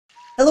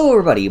Hello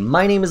everybody,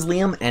 my name is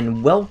Liam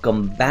and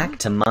welcome back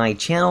to my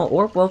channel,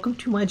 or welcome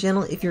to my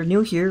channel if you're new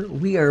here.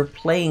 We are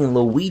playing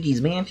Luigi's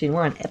Mansion.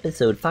 We're on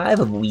episode 5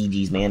 of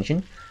Luigi's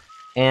Mansion.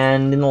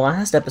 And in the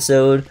last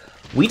episode,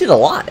 we did a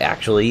lot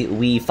actually.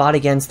 We fought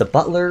against the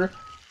butler,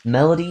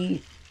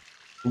 Melody,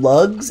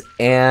 Lugs,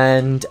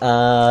 and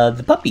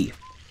the puppy.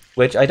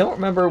 Which I don't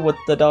remember what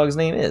the dog's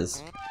name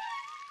is.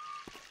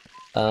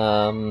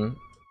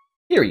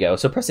 Here we go.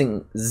 So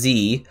pressing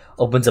Z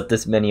opens up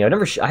this menu. I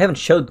haven't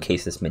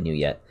showcased this menu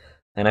yet,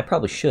 and I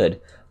probably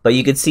should. But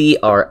you can see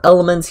our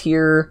elements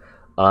here,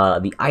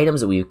 the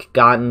items that we've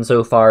gotten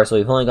so far. So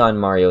we've only gotten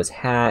Mario's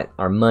hat,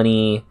 our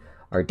money,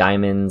 our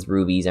diamonds,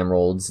 rubies,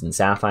 emeralds, and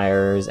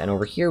sapphires. And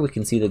over here we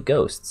can see the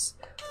ghosts.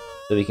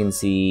 So we can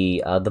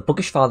see the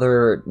bookish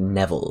father,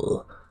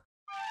 Neville.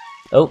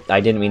 Oh, I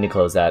didn't mean to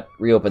close that.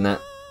 Reopen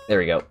that. There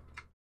we go.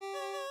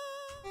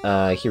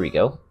 Here we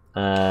go.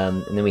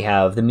 And then we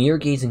have the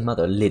mirror-gazing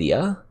mother,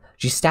 Lydia.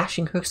 She's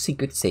stashing her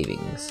secret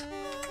savings.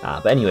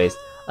 But anyways,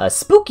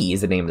 Spooky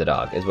is the name of the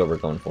dog, is what we're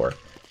going for.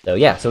 So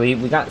yeah, so we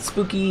got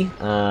Spooky,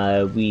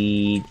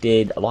 we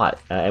did a lot,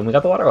 and we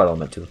got the water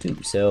element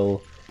too.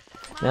 So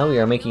now we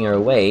are making our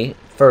way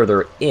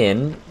further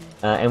in,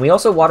 and we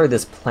also water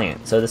this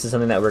plant. So this is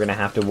something that we're going to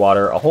have to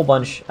water a whole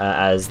bunch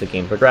as the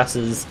game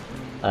progresses,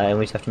 and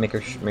we just have to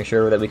make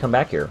sure that we come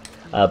back here.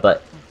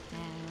 But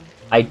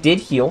I did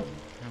heal.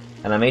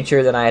 And I made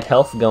sure that I had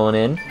health going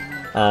in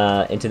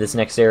into this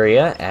next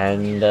area,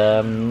 and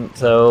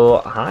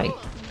so hi.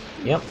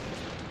 Yep.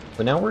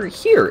 So now we're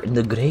here in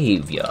the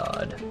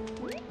graveyard.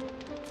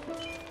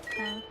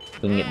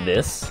 We can get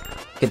this.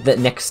 Get the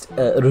next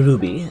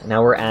ruby.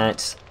 Now we're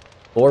at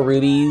 4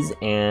 rubies,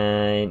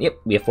 and yep,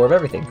 we have 4 of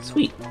everything.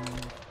 Sweet.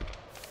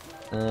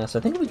 So I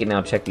think we can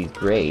now check these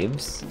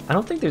graves. I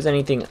don't think there's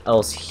anything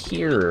else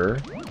here.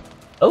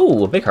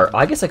 Oh, a big heart.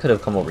 I guess I could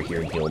have come over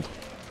here and healed.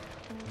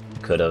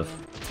 Could have.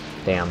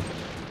 Damn.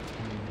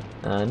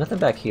 Nothing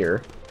back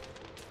here.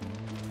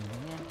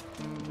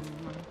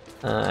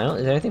 Is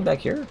there anything back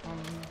here?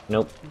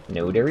 Nope.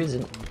 No, there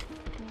isn't.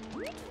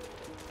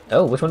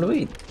 Oh, which one do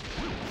we?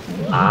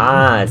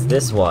 Ah, it's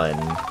this one.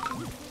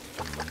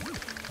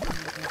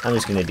 I'm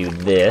just gonna do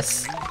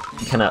this.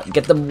 Kind of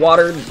get them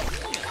watered,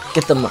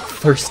 get them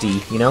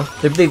thirsty, you know?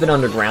 They've been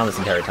underground this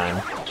entire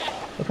time.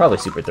 They're probably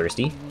super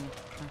thirsty.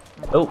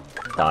 Oh,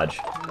 dodge.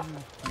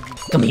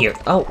 Come here.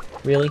 Oh,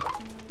 really?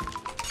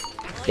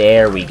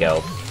 There we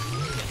go.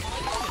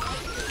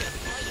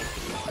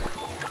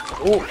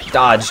 Oh,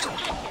 dodged.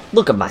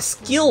 Look at my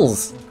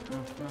skills.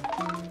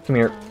 Come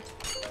here.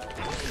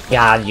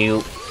 Got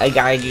you. I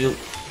got you.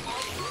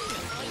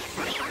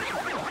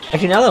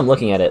 Actually, now that I'm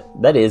looking at it,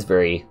 that is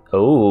very...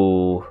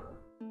 Oh.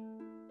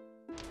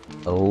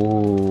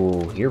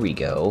 Oh, here we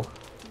go.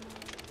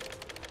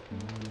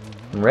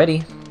 I'm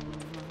ready.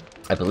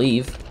 I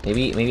believe.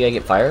 Maybe I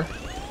get fire?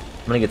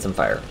 I'm gonna get some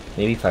fire.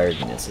 Maybe fire is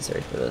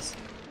necessary for this.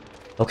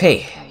 Okay,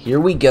 here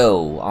we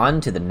go. On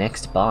to the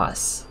next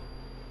boss.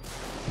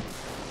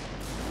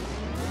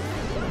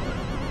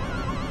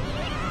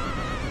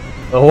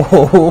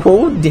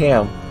 Oh,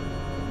 damn.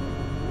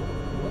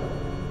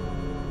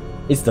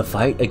 It's the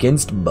fight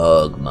against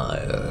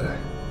Bogmire.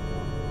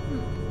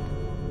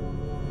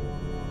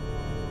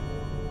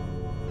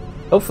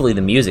 Hopefully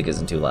the music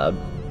isn't too loud.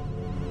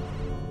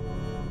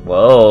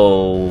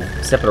 Whoa,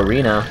 separate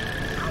arena.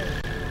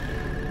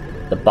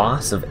 The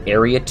boss of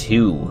Area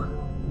 2.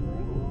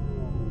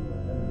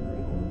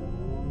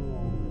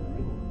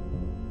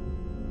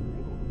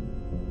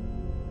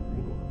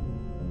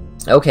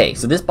 Okay,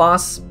 so this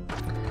boss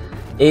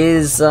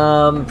is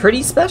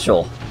pretty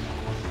special.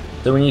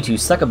 So we need to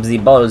suck up the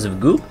balls of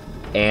goop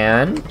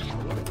and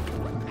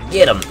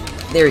get him.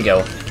 There we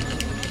go.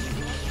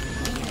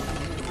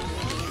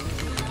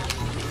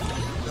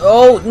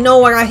 Oh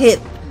no, I got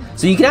hit.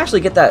 So you can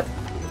actually get that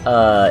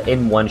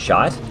in one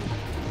shot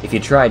if you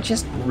try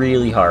just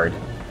really hard.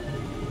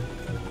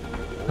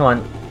 Come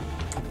on.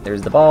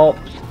 There's the ball.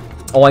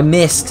 Oh, I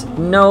missed.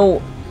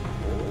 No.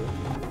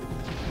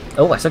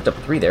 Oh, I sucked up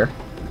 3 there.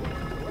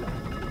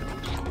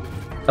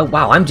 Oh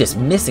wow, I'm just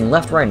missing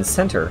left, right, and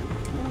center.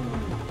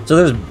 So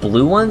there's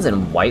blue ones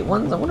and white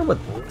ones? I wonder what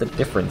the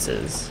difference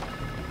is.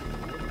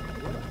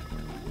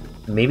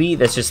 Maybe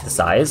that's just the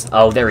size?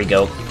 Oh, there we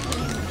go.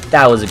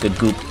 That was a good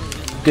goop.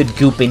 Good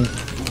gooping.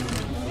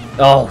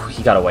 Oh,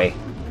 he got away.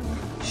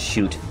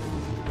 Shoot.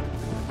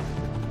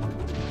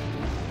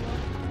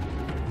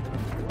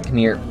 Come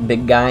here,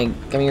 big guy.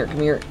 Come here,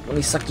 come here. Let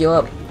me suck you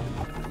up.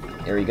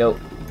 There we go.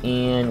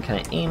 And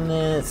kind of aim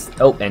this.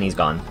 Oh, and he's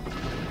gone.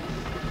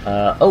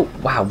 Oh,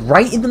 wow,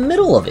 right in the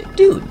middle of it,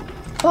 dude.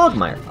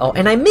 Bogmire. Oh,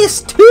 and I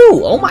missed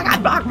too! Oh my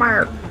god,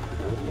 Bogmire!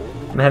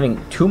 I'm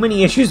having too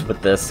many issues with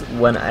this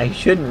when I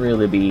shouldn't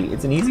really be.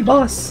 It's an easy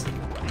boss.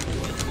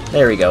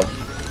 There we go.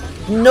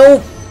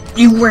 Nope!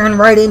 You ran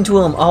right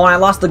into him! Oh, and I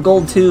lost the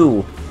gold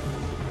too!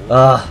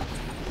 Ugh.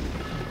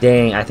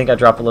 Dang, I think I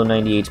dropped below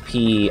 90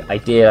 HP. I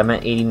did, I'm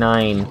at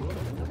 89.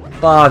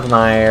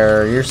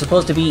 Bogmire, you're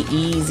supposed to be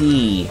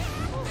easy.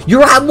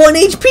 You're at 1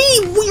 HP!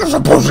 You're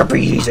supposed to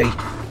be easy!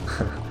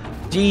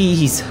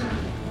 Jeez.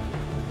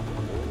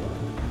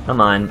 Come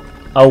on.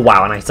 Oh,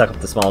 wow, and I suck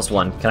up the smallest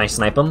one. Can I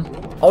snipe him?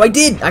 Oh, I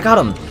did! I got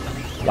him!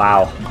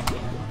 Wow.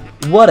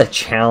 What a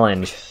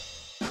challenge.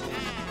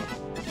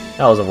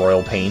 That was a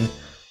royal pain.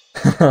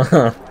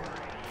 That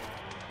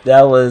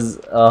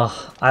was,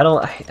 I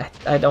don't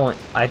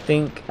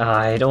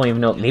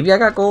even know. Maybe I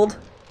got gold?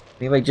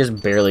 Maybe I just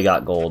barely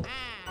got gold.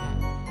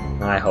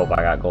 I hope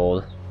I got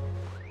gold.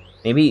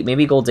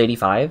 Maybe gold's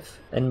 85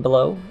 and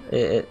below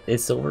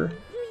is silver.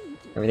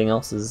 Everything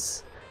else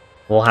is...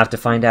 We'll have to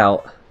find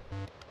out.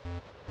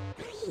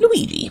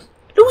 Luigi!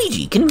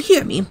 Luigi, can you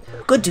hear me?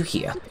 Good to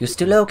hear. You're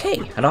still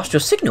okay. I lost your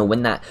signal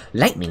when that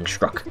lightning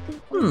struck.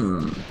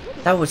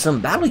 That was some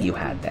battle you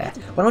had there.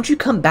 Why don't you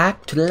come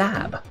back to the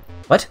lab?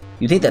 What?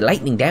 You think that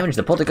lightning damaged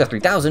the Poltergeist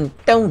 3000?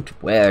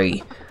 Don't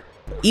worry.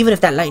 Even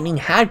if that lightning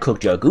had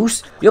cooked your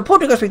goose, your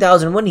Poltergeist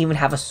 3000 wouldn't even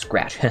have a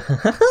scratch.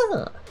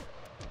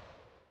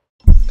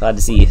 Glad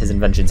to see his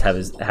inventions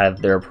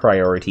have their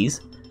priorities.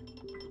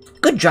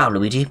 Good job,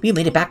 Luigi. You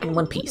made it back in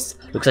one piece.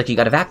 Looks like you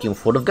got a vacuum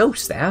full of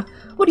ghosts there.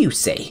 What do you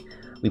say?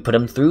 We put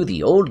them through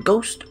the old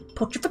ghost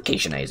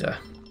putrificationizer.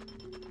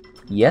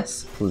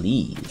 Yes,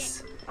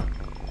 please.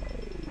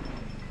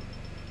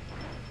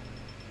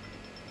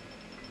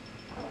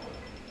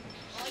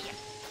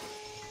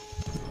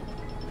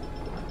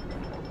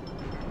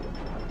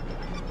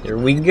 Here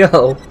we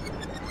go.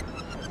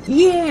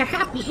 Yeah,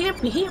 happy,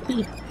 happy,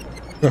 happy.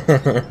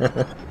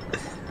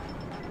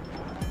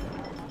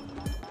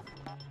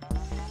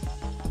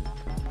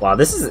 Wow,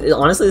 this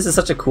is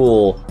such a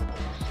cool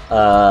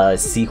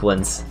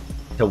sequence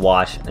to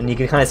watch, and you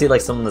can kind of see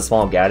like some of the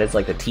small gadgets,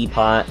 like the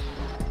teapot,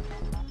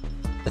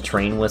 the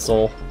train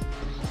whistle.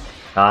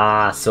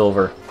 Ah,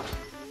 silver.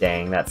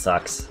 Dang, that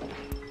sucks.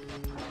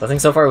 I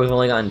think so far we've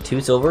only gotten 2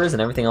 silvers,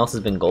 and everything else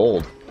has been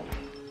gold.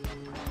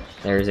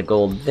 There's a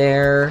gold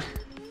there.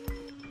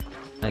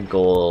 A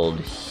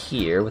gold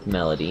here with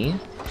Melody.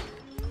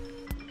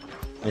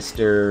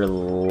 Mr.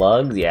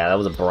 Lugs, yeah, that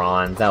was a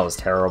bronze. That was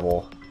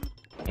terrible.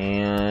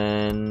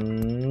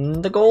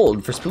 And the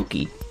gold for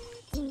Spooky.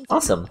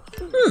 Awesome.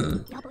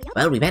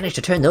 Well, we managed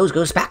to turn those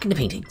ghosts back into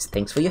paintings.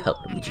 Thanks for your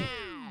help, Luigi.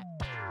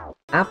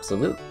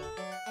 Absolute.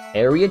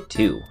 Area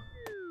 2.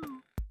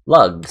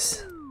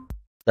 Lugs.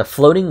 The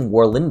Floating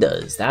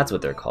Warlindas, that's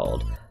what they're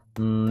called.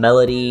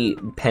 Melody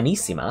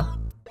Penissima.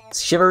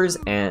 Shivers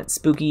and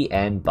Spooky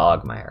and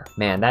Bogmire.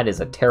 Man, that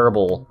is a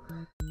terrible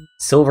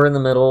silver in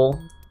the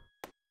middle,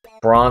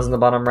 bronze in the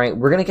bottom right.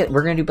 We're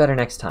gonna do better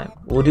next time.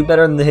 We'll do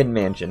better than the Hidden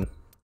Mansion.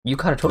 You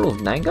caught a total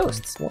of 9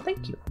 ghosts. Well,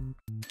 thank you.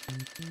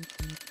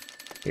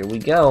 Here we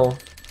go.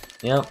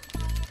 Yep.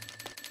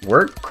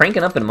 We're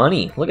cranking up in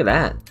money. Look at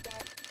that.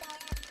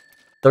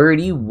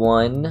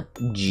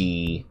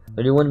 31G.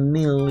 $31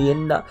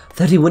 million.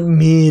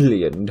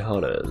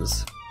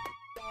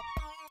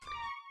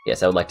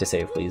 Yes, I would like to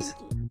save, please.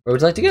 Where would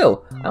you like to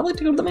go? I would like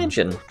to go to the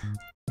mansion.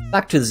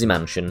 Back to the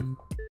mansion.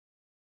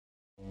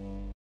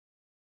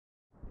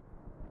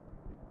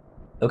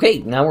 Okay,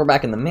 now we're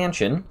back in the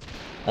mansion.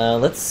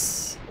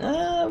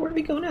 Where do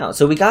we go now?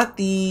 So we got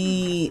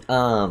the,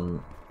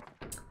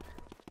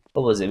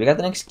 what was it? We got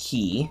the next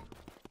key.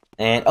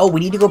 And, oh, we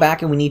need to go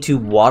back and we need to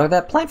water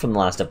that plant from the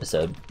last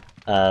episode.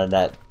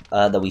 That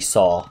we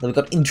saw. That we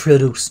got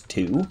introduced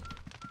to.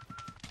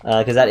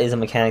 Because that is a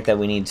mechanic that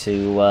we need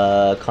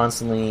to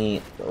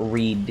constantly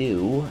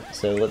redo.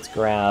 So let's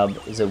grab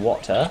the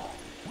water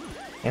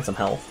and some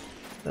health.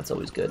 That's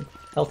always good.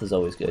 Health is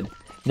always good.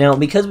 Now,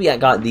 because we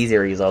got these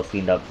areas all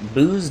cleaned up,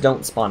 boos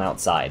don't spawn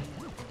outside,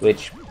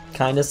 which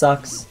kind of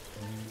sucks.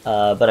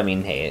 But I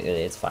mean, hey,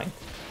 it's fine.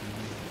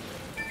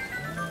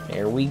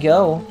 There we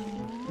go.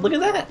 Look at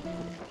that.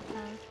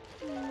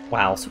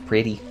 Wow, so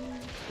pretty.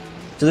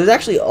 So there's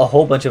actually a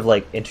whole bunch of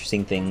like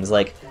interesting things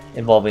like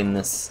involving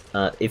this.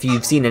 If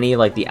you've seen any of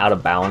like the Out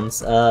of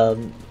Bounds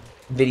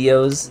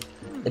videos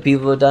that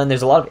people have done,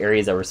 there's a lot of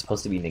areas that were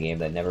supposed to be in the game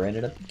that never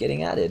ended up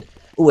getting added.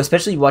 Oh,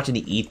 especially watching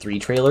the E3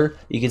 trailer,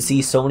 you can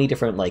see so many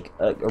different like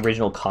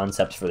original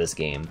concepts for this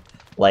game,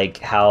 like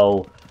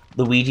how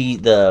Luigi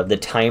the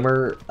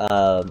timer.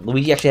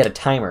 Luigi actually had a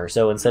timer,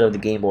 so instead of the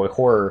Game Boy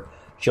Horror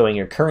showing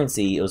your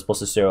currency, it was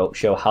supposed to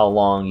show how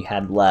long you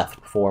had left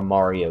before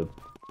Mario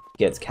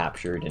gets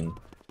captured and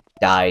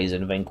dies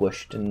and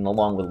vanquished, and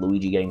along with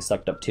Luigi getting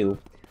sucked up too.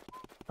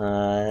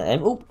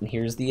 And oh,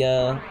 here's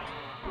the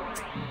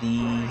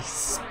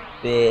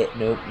spade.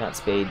 Nope, not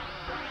spade.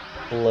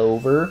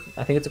 Clover.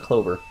 I think it's a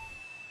clover.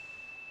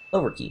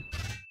 Clover key.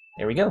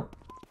 There we go.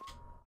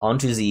 On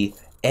to the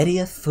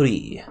Area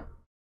 3.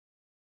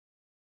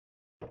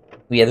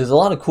 Yeah, there's a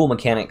lot of cool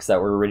mechanics that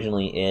were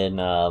originally in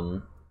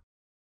the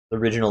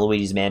original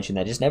Luigi's Mansion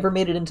that just never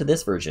made it into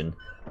this version.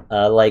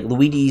 Like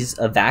Luigi's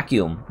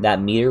vacuum,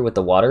 that meter with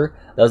the water,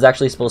 that was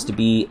actually supposed to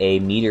be a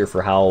meter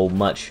for how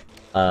much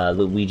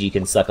Luigi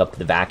can suck up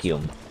the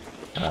vacuum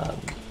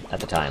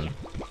at the time.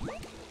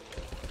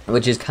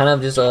 Which is kind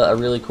of just a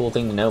really cool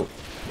thing to note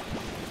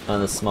on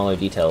the smaller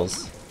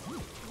details.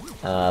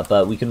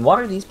 But we can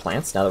water these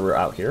plants now that we're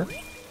out here.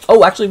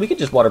 Oh, actually, we could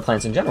just water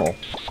plants in general.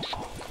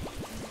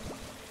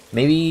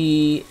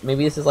 Maybe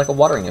this is like a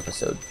watering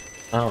episode.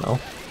 I don't know.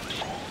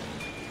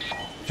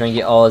 Trying to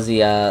get all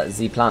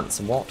the plants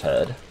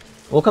watered.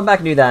 We'll come back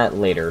and do that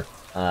later.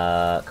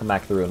 Come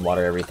back through and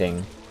water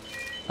everything.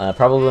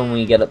 Probably when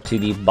we get up to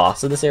the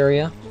boss of this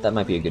area. That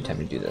might be a good time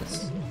to do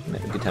this.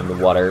 Might be a good time to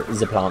water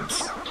the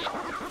plants.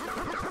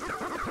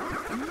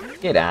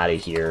 Get out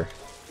of here.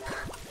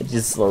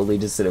 Just slowly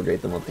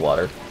disintegrate them with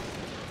water.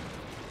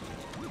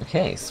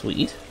 Okay,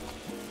 sweet.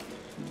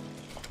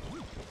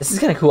 This is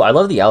kind of cool. I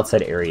love the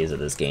outside areas of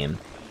this game.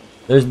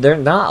 They're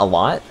not a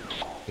lot,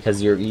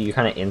 because you're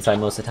kind of inside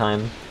most of the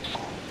time.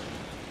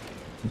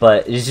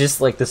 But it's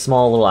just like the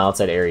small little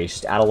outside areas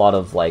just add a lot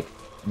of like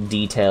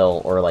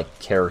detail or like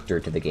character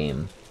to the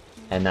game.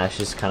 And that's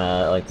just kind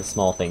of like the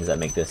small things that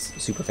make this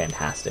super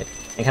fantastic.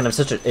 And kind of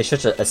it's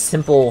such a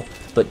simple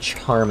but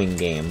charming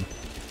game.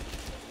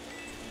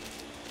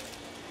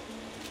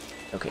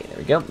 Okay, there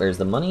we go. There's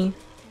the money.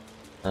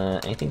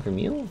 Anything from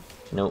you?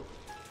 Nope.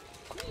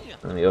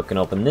 Let me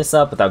open this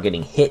up without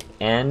getting hit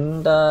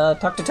and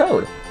talk to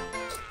Toad.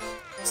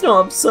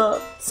 Snobs,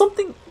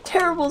 something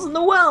terrible's in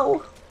the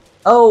well.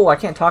 Oh, I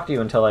can't talk to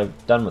you until I'm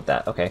done with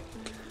that. Okay.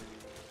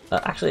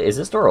 Actually, is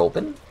this door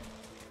open?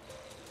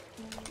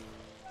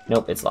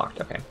 Nope, it's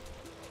locked. Okay.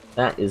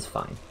 That is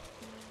fine.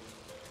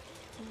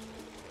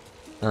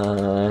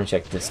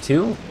 Check this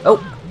too.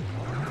 Oh!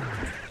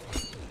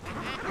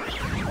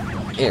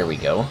 There we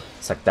go.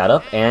 Suck that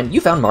up, and you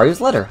found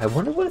Mario's letter. I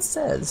wonder what it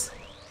says.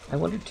 I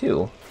wonder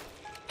too.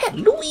 Hey,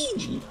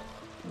 Luigi!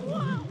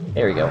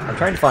 There we go. I'm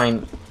trying to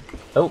find...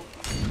 Oh.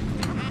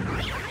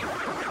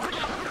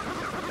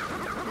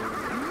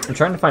 I'm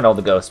trying to find all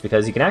the ghosts,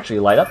 because you can actually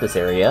light up this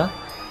area,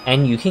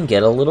 and you can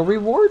get a little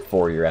reward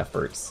for your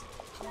efforts.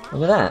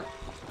 Look at that.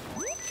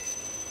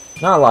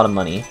 Not a lot of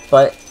money,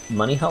 but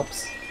money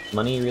helps.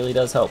 Money really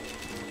does help.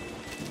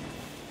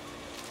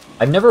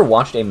 I've never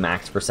watched a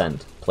max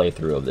percent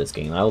playthrough of this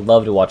game. I would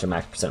love to watch a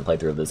max percent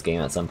playthrough of this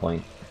game at some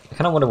point. I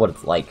kind of wonder what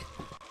it's like.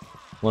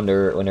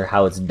 Wonder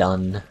how it's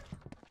done.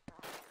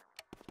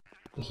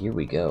 Here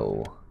we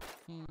go.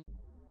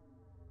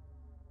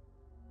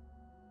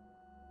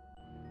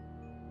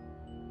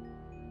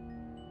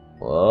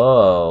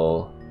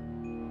 Whoa.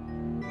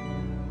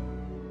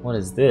 What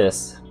is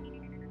this?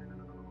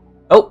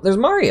 Oh, there's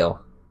Mario!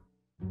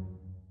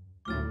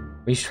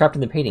 He's trapped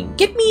in the painting.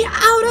 Get me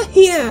out of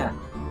here!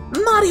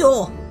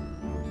 Mario!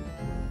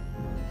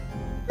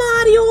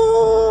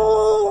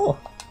 Mario!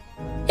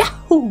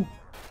 Yahoo!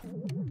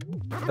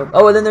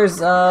 Oh, and then there's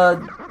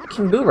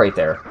King Boo right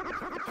there.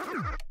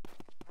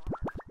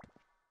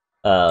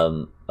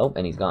 Oh,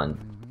 and he's gone.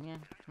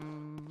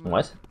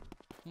 What?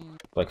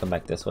 Do I come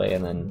back this way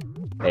and then...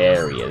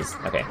 There he is.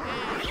 Okay.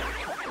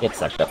 Get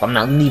sucked up. I'm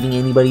not leaving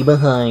anybody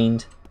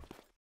behind.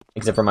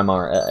 Except for my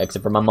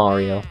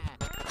Mario.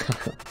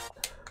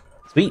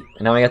 Sweet.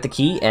 And now I got the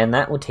key, and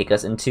that will take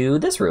us into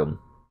this room.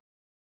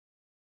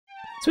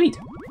 Sweet.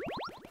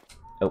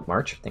 Oh,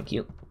 March. Thank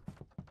you.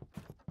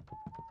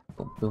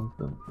 Boom, boom,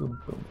 boom,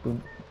 boom, boom,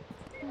 boom.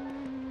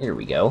 Here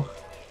we go.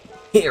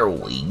 Here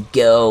we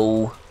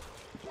go.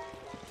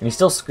 And he's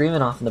still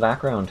screaming off in the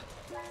background.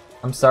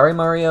 I'm sorry,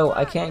 Mario.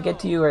 I can't get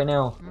to you right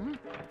now.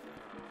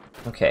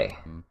 Okay.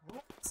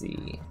 Let's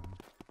see.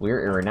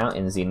 We're now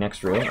in the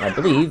next room, I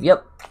believe.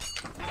 Yep.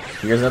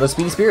 Here's another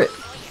Speedy Spirit.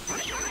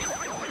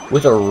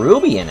 With a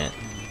ruby in it.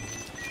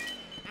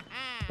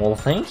 Well,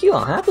 thank you.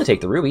 I'll happily take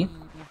the ruby.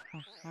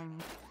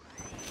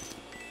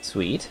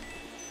 Sweet.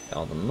 Got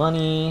all the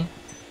money.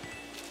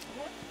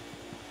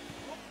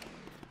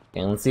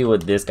 And let's see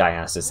what this guy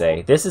has to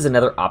say. This is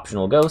another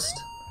optional ghost.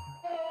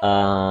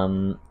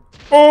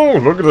 Oh,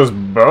 look at this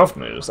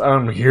buffness.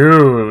 I'm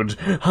huge.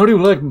 How do you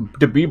like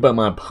to be by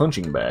my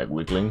punching bag,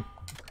 weakling?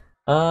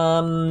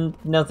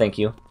 No thank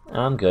you.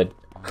 I'm good.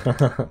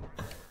 How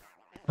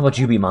about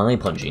you be my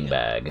punching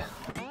bag?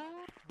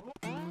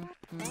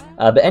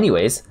 But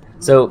anyways,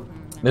 so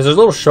there's a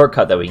little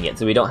shortcut that we can get,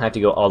 so we don't have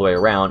to go all the way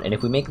around, and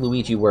if we make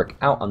Luigi work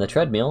out on the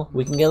treadmill,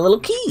 we can get a little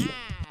key!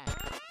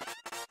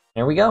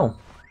 There we go.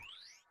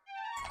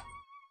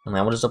 And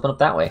now we'll just open up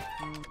that way.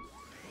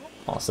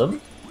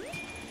 Awesome.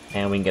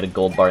 And we can get a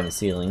gold bar in the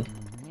ceiling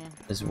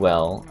as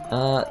well.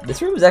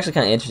 This room is actually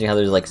kind of interesting how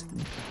there's like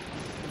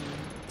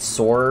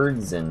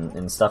swords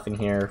and stuff in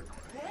here.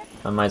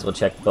 I might as well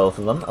check both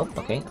of them. Oh,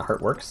 okay, a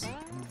heart works.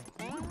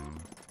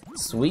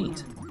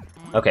 Sweet.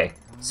 Okay,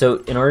 so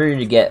in order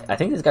to get, I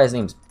think this guy's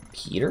name's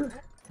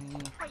Peter?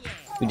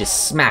 We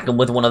just smack him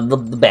with one of the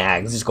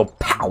bags, just go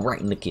pow right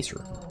in the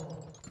kisser.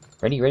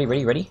 Ready, ready,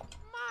 ready, ready?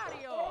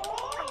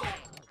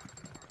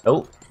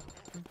 Oh,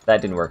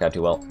 that didn't work out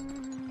too well.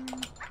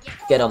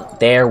 Get him.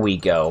 There we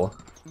go.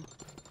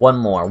 One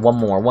more, one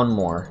more, one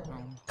more.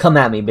 Come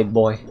at me, big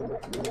boy.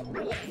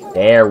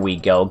 There we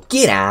go.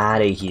 Get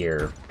out of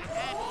here.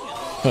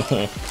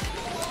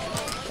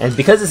 And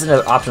because it's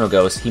an optional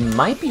ghost, he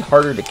might be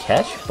harder to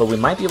catch, but we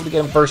might be able to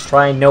get him first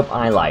try. Nope,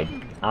 I lied.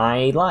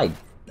 I lied.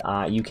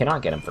 You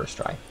cannot get him first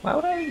try. Why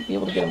would I be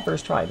able to get him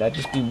first try? That'd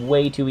just be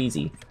way too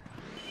easy.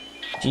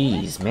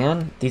 Jeez,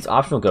 man. These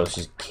optional ghosts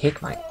just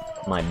kick my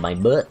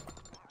butt.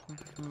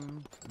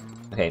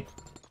 Okay.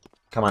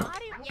 Come on.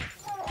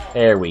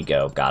 There we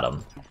go. Got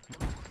him.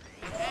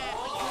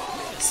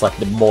 Suck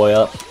the boy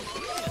up.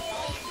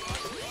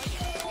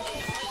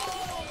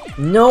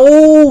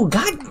 No!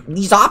 God,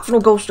 these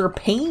optional ghosts are a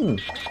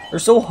pain. They're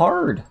so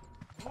hard.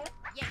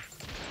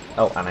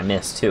 Oh, and I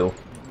missed too.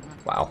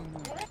 Wow.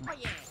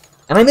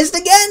 And I missed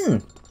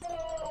again!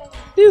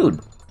 Dude.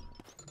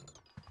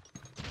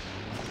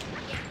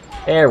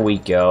 There we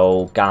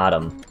go. Got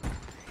him.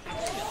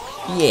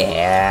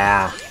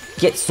 Yeah.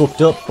 Get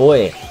sucked up,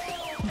 boy.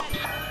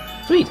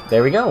 Sweet.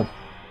 There we go.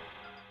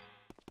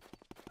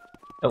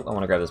 Oh, I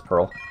want to grab this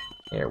pearl.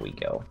 There we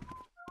go.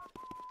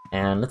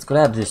 And let's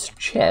grab this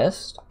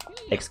chest.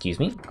 Excuse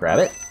me. Grab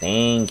it.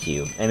 Thank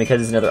you. And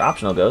because it's another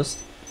optional ghost,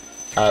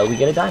 we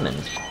get a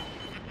diamond.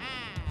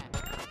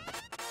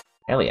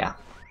 Hell yeah.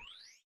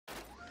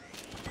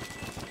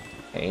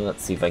 Okay,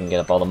 let's see if I can get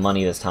up all the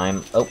money this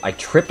time. Oh, I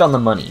tripped on the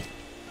money.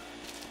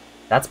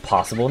 That's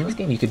possible in this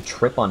game? You could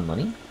trip on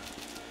money?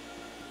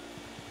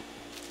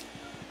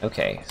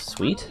 Okay,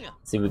 sweet.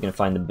 Let's see if we can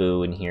find the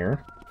boo in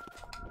here.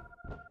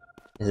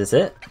 Is this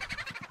it?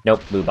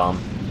 Nope, boo bomb.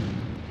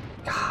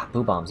 God,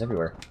 boo bombs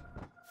everywhere.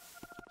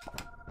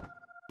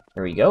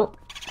 There we go.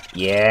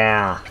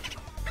 Yeah.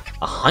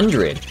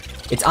 100.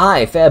 It's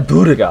I, fair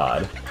Buddha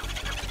God.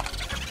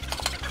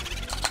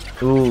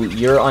 Ooh,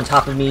 you're on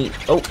top of me.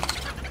 Oh.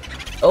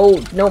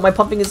 Oh, no, my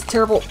pumping is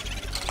terrible.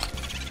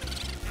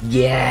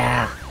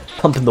 Yeah.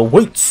 Pumping the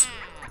weights.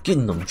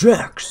 Getting them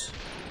jacks.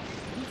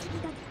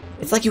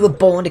 It's like you were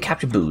born to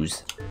capture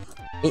boos.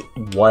 It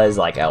was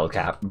like I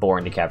was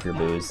born to capture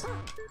boos.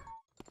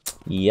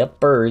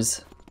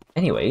 Yepers.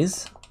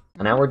 Anyways,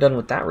 now we're done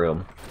with that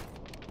room.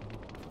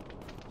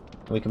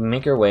 We can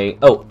make our way...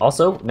 Oh,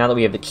 also, now that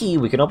we have the key,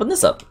 we can open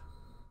this up.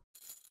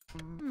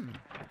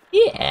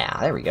 Yeah,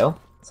 there we go.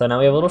 So now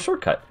we have a little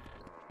shortcut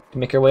to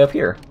make our way up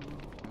here.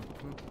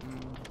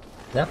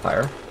 Is that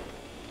fire?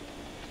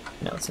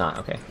 No, it's not.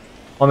 Okay.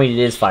 Well, I mean, it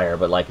is fire,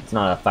 but, like, it's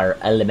not a fire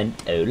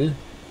elemental.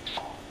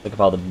 Look up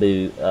all the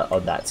boo... all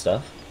that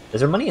stuff. Is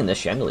there money in this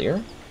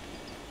chandelier?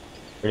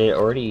 Or did it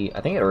already...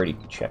 I think it already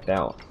checked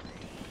out.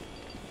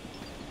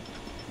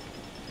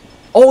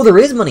 Oh, there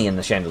is money in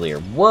the chandelier.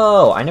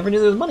 Whoa, I never knew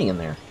there was money in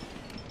there.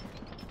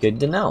 Good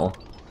to know.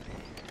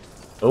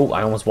 Oh,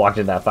 I almost walked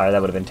into that fire. That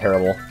would have been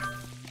terrible.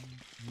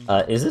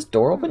 Is this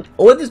door open?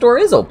 Oh, this door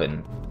is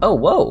open. Oh,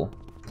 whoa.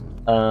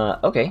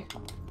 Okay.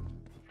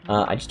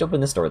 I just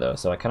opened this door, though,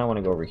 so I kind of want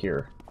to go over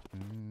here.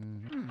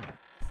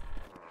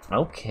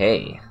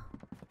 Okay.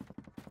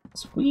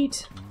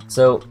 Sweet.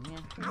 So,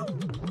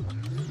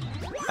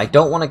 I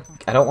don't want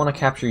to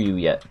capture you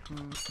yet.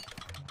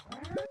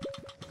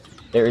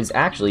 There is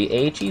actually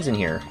a cheese in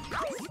here.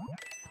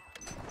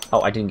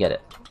 Oh, I didn't get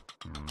it.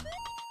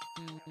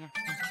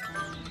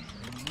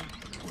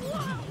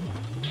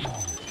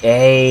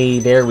 Hey,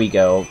 there we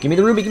go. Give me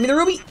the ruby, give me the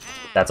ruby!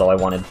 That's all I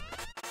wanted.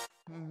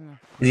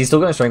 Is he still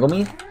gonna strangle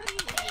me?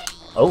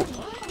 Oh.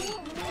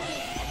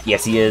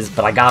 Yes, he is,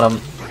 but I got him.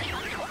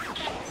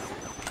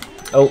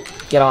 Oh,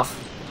 get off.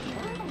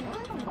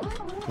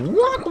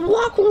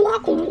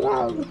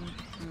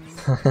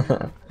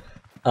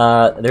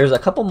 There's a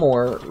couple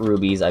more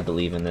rubies, I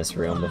believe, in this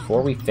room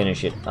before we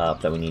finish it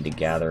up that we need to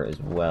gather as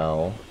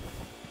well.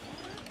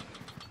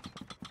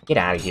 Get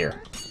out of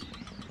here.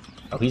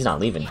 Oh, he's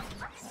not leaving.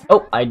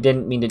 Oh, I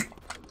didn't mean to...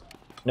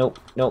 Nope,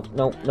 nope,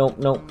 nope, nope,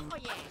 nope.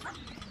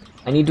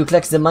 I need to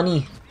collect the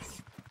money.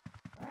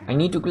 I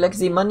need to collect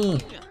the money.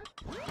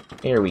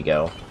 There we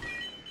go.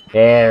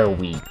 There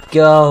we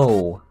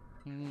go.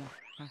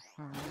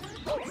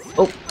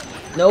 Oh,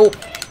 no.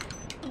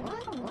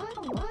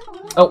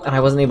 Oh, and I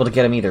wasn't able to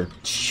get him either.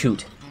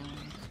 Shoot.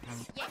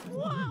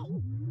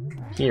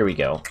 Here we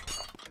go.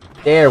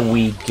 There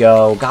we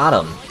go.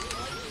 Got him.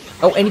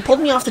 Oh, and he pulled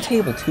me off the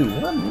table, too.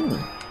 What a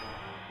move.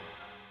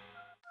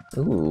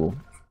 Ooh.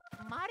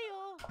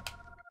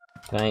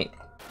 Can I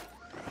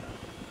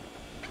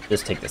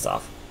just take this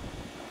off?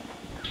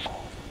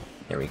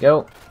 There we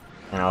go.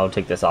 And I'll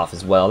take this off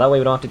as well. That way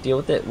we don't have to deal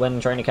with it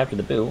when trying to capture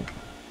the boo.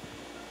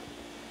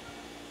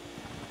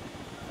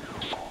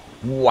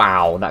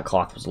 Wow, that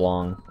clock was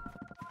long.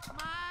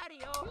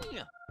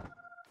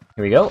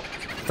 Here we go.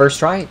 First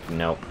try?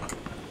 Nope.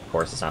 Of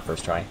course it's not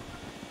first try.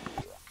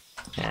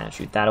 And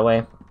shoot that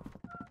away.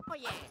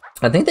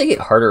 I think they get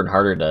harder and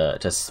harder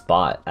to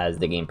spot as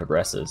the game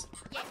progresses,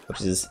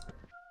 which is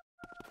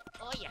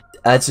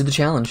adds to the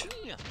challenge.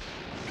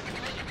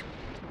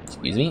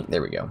 Excuse me.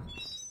 There we go.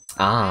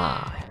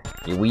 Ah,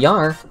 here we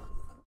are.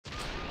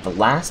 The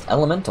last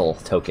elemental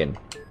token.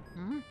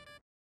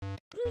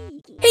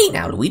 Hey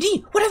now,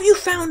 Luigi, what have you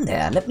found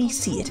there? Let me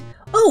see it.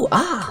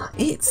 Oh,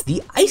 it's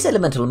the Ice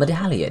Elemental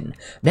Medallion.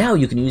 Now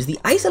you can use the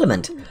Ice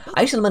Element.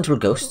 Ice Elemental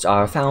ghosts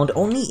are found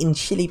only in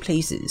chilly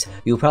places.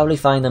 You'll probably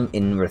find them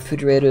in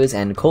refrigerators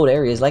and cold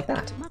areas like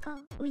that.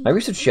 My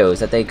research shows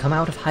that they come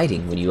out of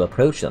hiding when you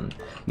approach them,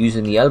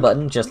 using the L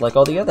button just like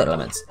all the other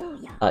elements.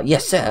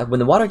 Yes sir, when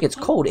the water gets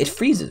cold, it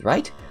freezes,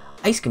 right?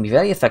 Ice can be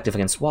very effective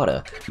against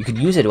water. You could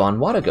use it on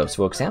water ghosts,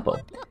 for example.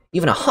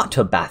 Even a hot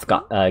tub bath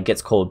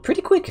gets cold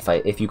pretty quick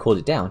if you cooled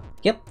it down.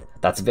 Yep,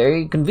 that's a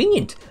very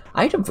convenient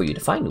item for you to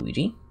find,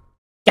 Luigi.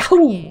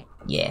 Yahoo!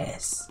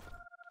 Yes.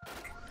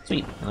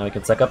 Sweet. Now we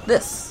can suck up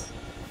this.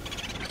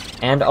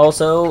 And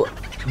also,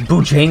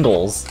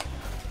 Bojangles.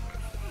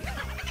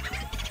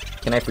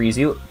 Can I freeze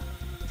you?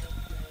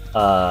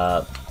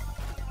 Nope.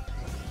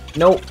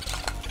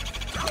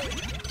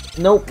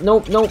 Nope,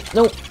 nope, nope,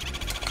 nope.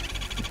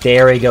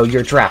 There we go,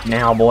 you're trapped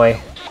now, boy.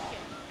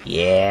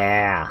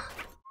 Yeah.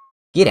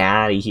 Get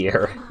out of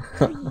here.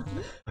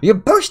 You're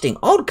bursting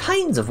all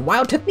kinds of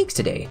wild techniques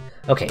today.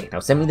 Okay, now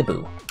send me the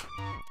boo.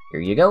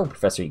 Here you go,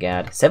 Professor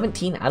Egad.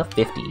 17 out of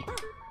 50.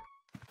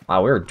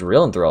 Wow, we're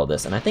drilling through all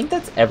this, and I think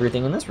that's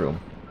everything in this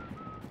room.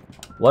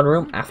 One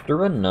room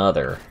after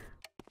another.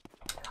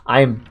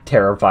 I'm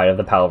terrified of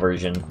the PAL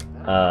version,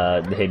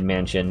 the Hidden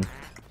Mansion.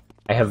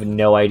 I have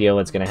no idea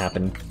what's gonna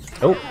happen.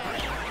 Oh,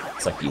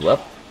 suck you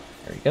up.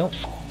 There you go.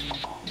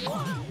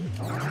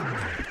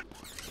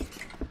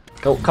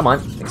 Oh, come on.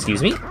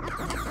 Excuse me.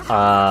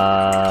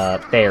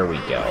 There we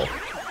go.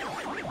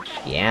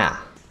 Yeah.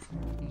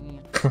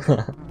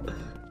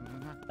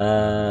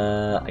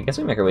 I guess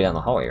we make our way down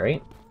the hallway,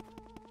 right?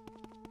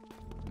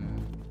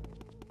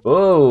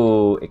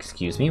 Whoa,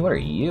 excuse me, what are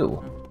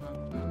you?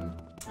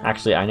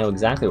 Actually, I know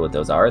exactly what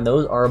those are, and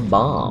those are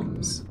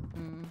bombs.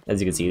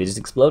 As you can see, they just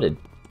exploded.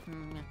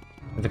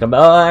 If they come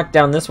back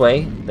down this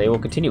way, they will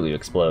continue to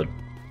explode.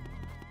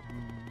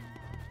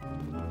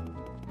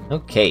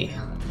 Okay,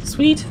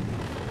 sweet.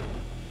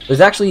 There's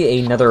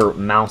actually another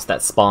mouse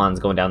that spawns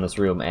going down this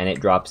room, and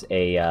it drops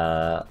a,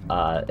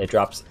 it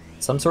drops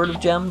some sort of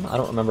gem. I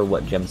don't remember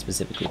what gem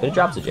specifically, but it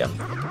drops a gem.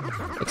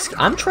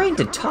 I'm trying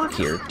to talk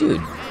here.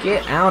 Dude,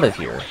 get out of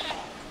here.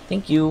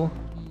 Thank you.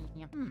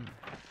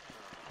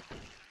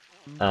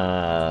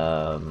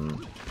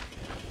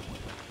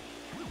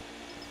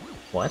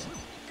 What?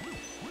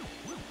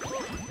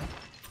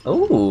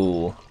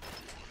 Ooh.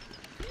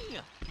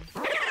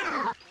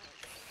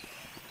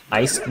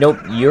 Ice? Nope,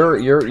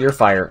 you're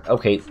fire.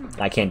 Okay,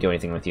 I can't do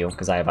anything with you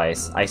because I have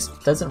ice. Ice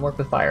doesn't work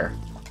with fire.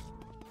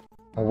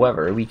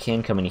 However, we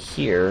can come in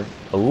here.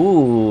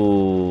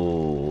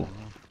 Ooh.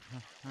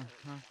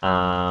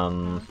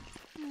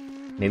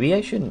 Maybe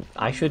I shouldn't.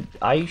 I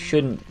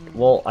shouldn't.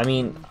 Well, I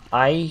mean,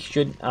 I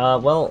should.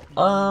 Well,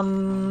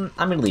 I'm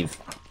gonna leave.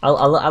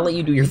 I'll let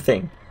you do your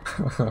thing.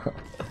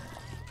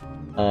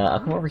 I'll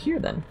come over here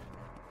then.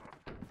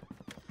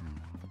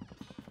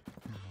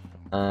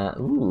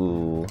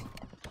 Ooh.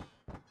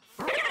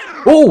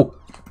 Oh!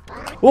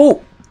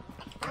 Oh!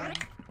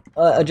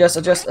 Adjust.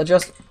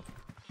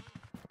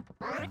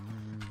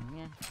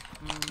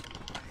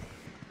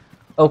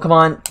 Oh, come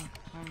on.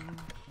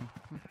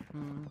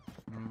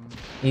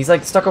 He's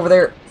like stuck over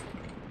there.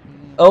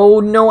 Oh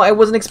no, I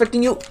wasn't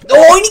expecting you.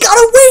 Oh, and he got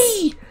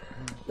away!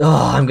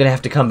 Oh, I'm gonna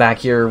have to come back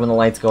here when the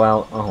lights go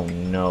out. Oh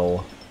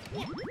no.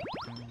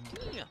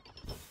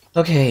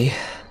 Okay.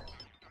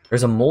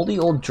 There's a moldy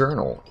old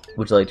journal.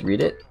 Would you like to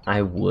read it?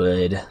 I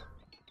would.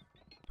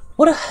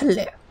 What a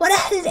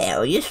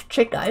hilarious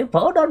trick I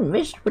pulled on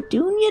Miss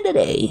Petunia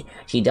today.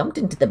 She jumped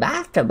into the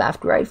bathtub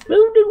after I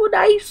filled it with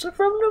ice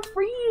from the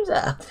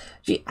freezer.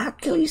 She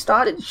actually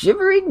started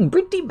shivering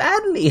pretty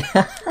badly.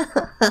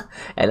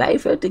 And I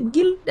felt a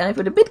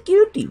bit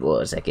guilty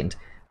for a second.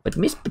 But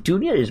Miss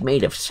Petunia is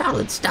made of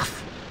solid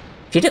stuff.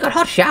 She took a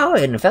hot shower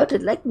and felt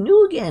it like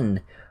new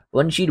again.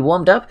 When she'd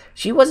warmed up,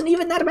 she wasn't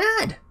even that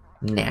bad.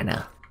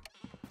 Nana.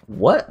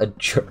 What a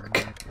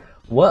jerk.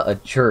 What a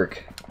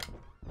jerk.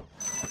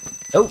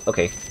 Oh,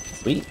 okay.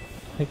 Sweet.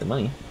 Take the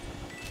money.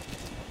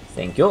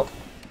 Thank you.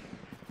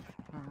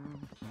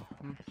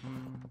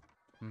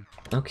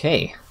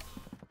 Okay.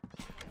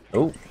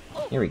 Oh,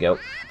 here we go.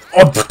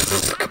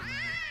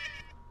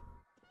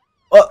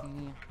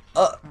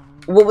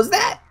 What was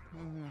that?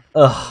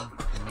 Ugh.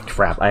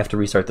 Crap, I have to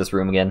restart this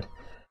room again.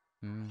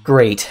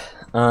 Great.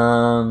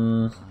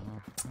 I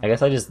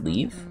guess I just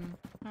leave?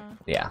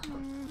 Yeah.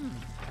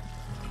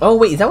 Oh,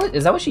 wait, is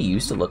that what she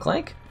used to look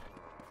like?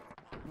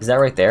 Is that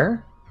right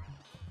there?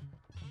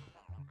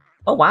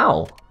 Oh,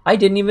 wow. I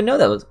didn't even know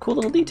that. Was a cool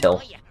little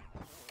detail.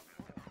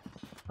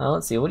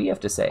 Let's see. What do you have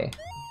to say?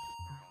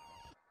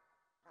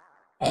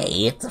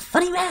 Hey, it's a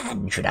funny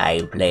man. Should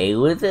I play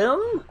with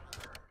him?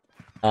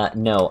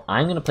 No.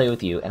 I'm gonna play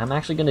with you, and I'm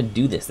actually gonna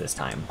do this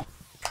time.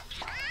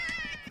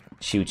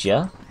 Shoot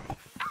ya.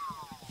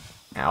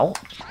 Ow.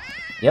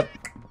 Yep.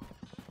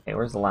 Okay,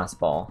 where's the last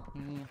ball?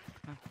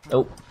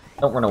 Oh,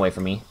 don't run away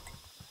from me.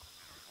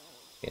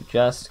 Okay,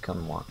 just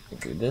come walk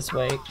through this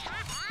way.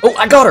 Oh,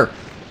 I got her!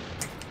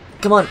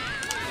 Come on.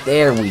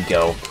 There we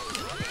go.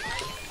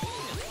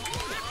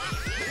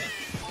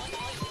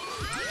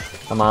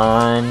 Come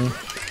on.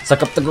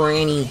 Suck up the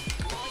granny.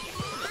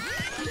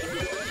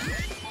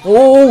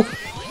 Oh!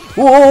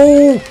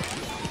 Whoa!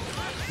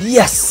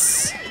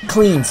 Yes!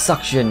 Clean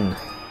suction.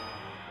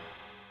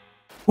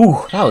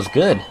 Ooh, that was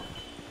good.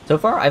 So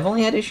far, I've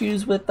only had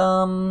issues with,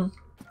 the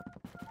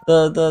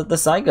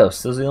side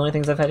ghosts. Those are the only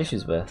things I've had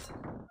issues with.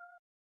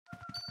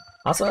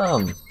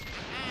 Awesome.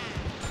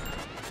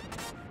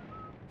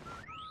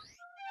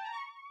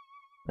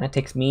 That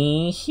takes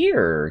me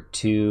here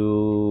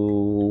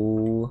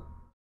to...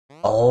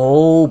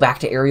 Oh, back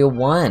to Area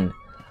 1.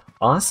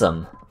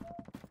 Awesome.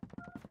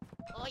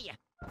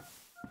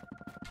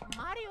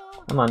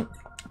 Come on.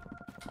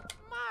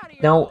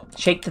 No,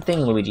 shake the thing,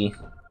 Luigi.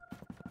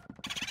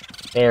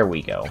 There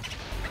we go.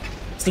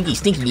 Stinky,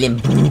 stinky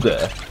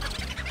Limburger.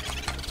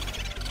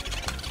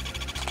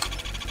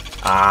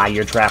 Ah,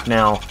 you're trapped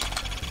now.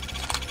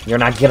 You're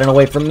not getting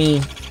away from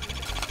me.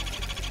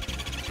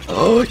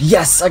 Oh,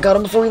 yes! I got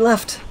him before he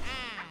left.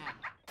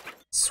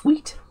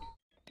 Sweet.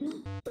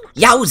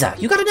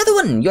 Yowza! You got another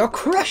one! You're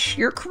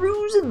You're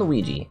cruising,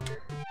 Luigi.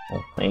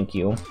 Oh, thank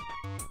you.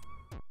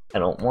 I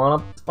don't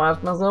want to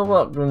spice myself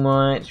up too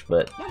much,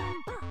 but...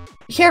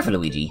 Be careful,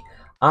 Luigi.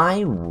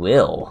 I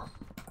will.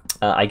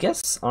 I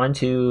guess on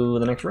to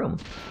the next room.